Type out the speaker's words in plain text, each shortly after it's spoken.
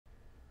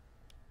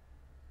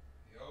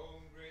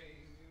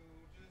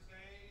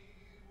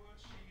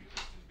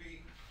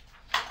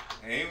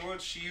Ain't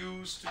what she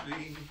used to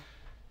be.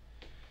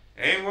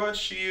 Ain't what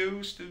she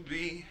used to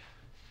be.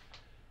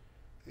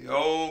 The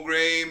old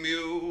gray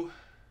mule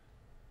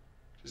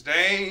just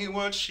ain't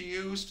what she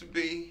used to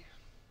be.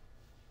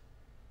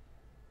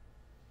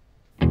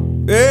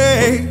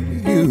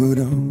 Baby, you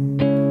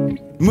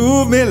don't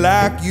move me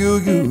like you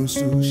used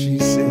to, she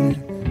said.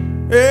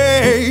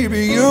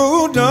 Baby,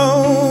 you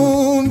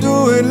don't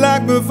do it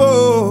like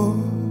before.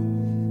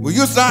 We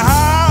used to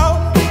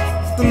howl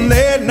the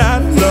late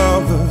night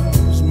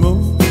lovers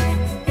move.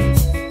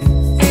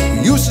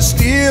 We used to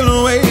steal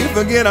away,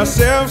 forget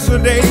ourselves for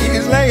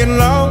days, laying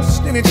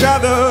lost in each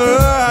other.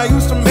 I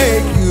used to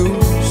make you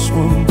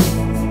swoon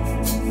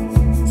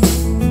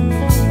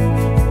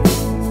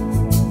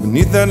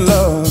beneath that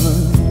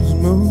lover's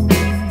moon.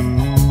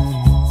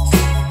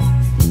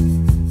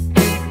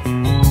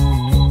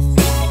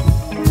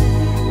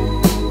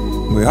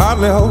 We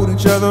hardly hold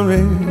each other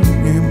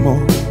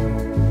anymore,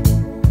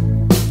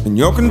 and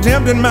your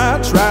contempt in my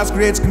trust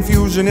creates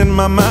confusion in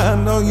my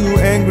mind. Are you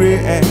angry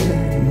at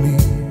me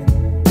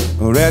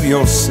or at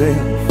yourself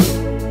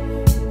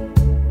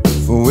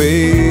for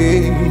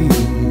wasted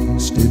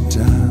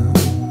time?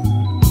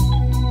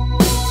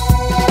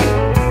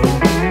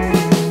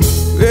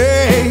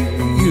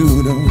 Baby,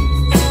 you don't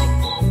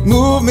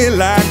move me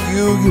like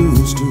you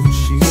used to,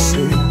 she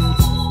said.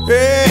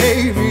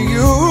 Baby,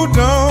 you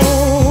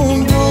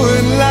don't do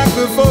it like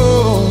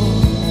before.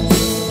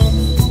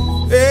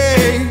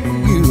 Baby,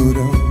 you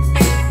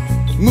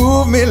don't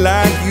move me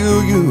like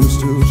you used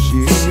to,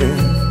 she said.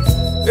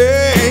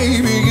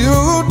 Baby, you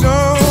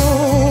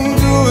don't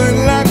do it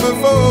like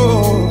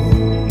before.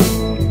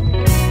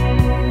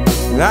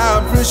 And I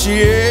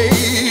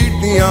appreciate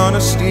the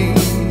honesty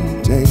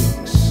it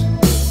takes.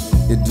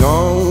 It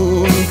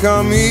don't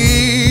come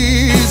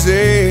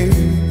easy.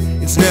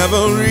 It's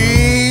never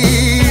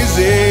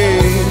easy.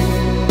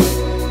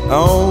 I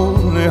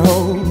only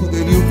hope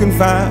that you can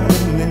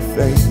finally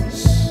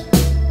face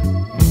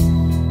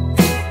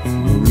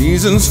the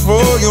reasons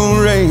for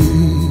your rage.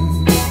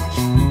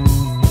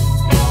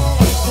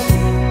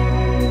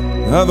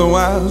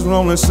 Otherwise we're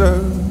only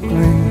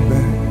circling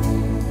back.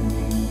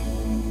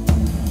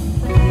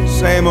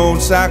 Same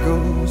old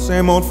cycle,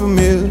 same old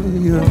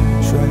familiar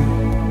track.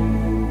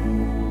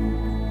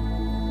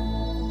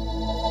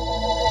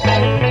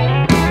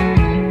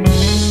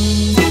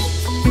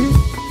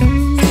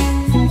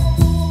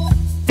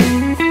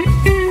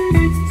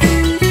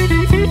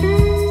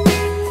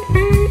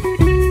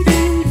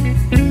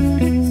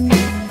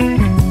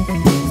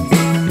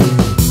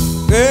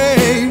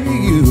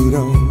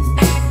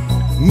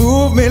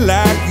 Move me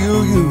like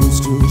you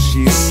used to,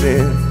 she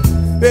said.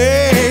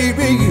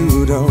 Baby,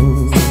 you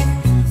don't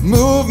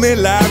move me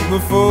like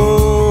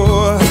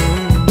before.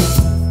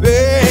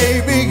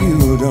 Baby,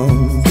 you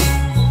don't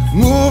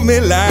move me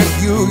like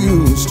you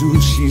used to,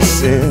 she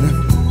said.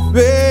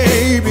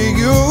 Baby,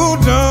 you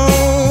don't